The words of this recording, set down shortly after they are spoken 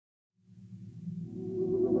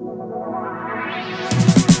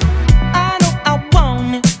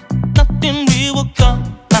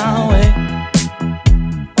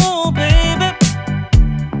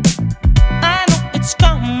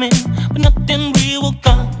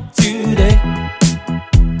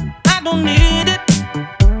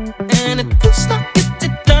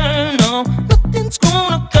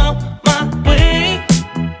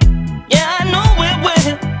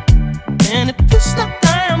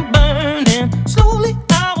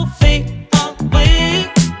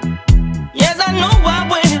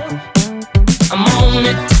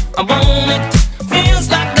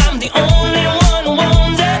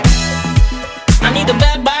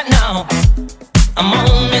I'm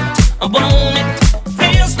on it, I want it.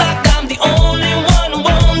 Feels like I'm the only one who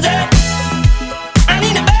wants it. I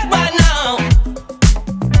need it back right now.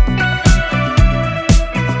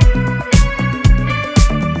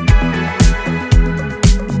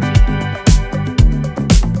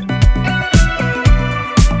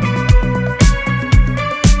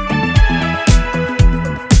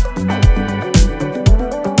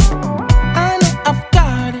 I know I've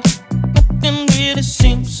got it, nothing really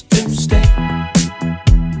seems to stay.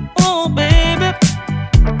 Oh baby,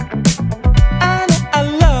 I know I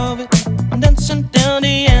love it. I'm dancing till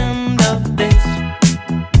the end of this.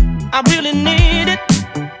 I really need it.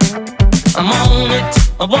 I'm on it,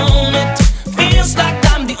 I want it. Feels like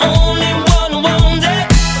I'm the only one who wants it.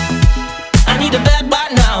 I need it back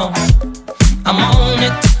right now. I'm on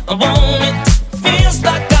it, I want it. Feels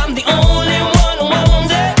like I'm the only one who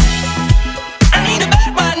wants it. I need it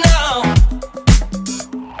back right now.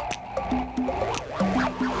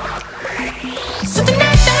 So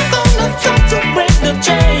tonight I'm gonna try to break the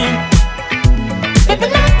chain. Baby,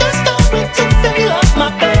 not the story to fill up my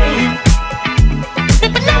pain.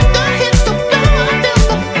 Baby, not the hit the floor until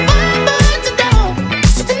the fire burns it down.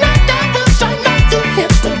 So tonight I will try not to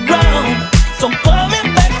hit the ground. So pull me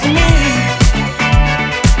back to me.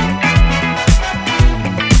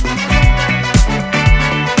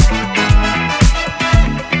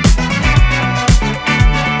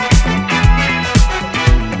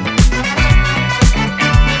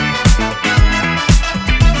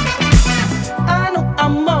 I know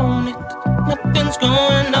I'm on it. Nothing's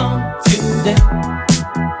going on today.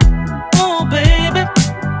 Oh baby,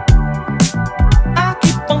 I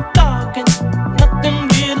keep on talking. Nothing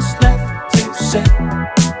really's left to say.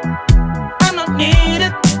 I don't need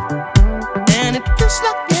it, and it feels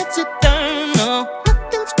like it's eternal.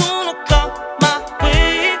 Nothing's gonna come my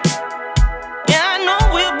way. Yeah, I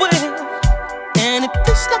know it will, and it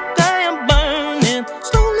feels like I am burning.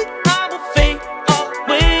 Slowly I will fade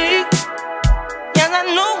away. Yeah, I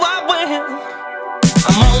know I will.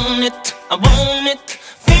 I'm on it, I want it.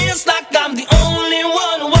 Feels like I'm the only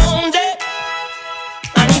one who wants it.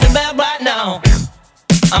 I need it back right now.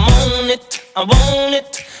 I'm on it, I want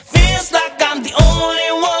it. Feels like I'm the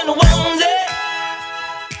only one who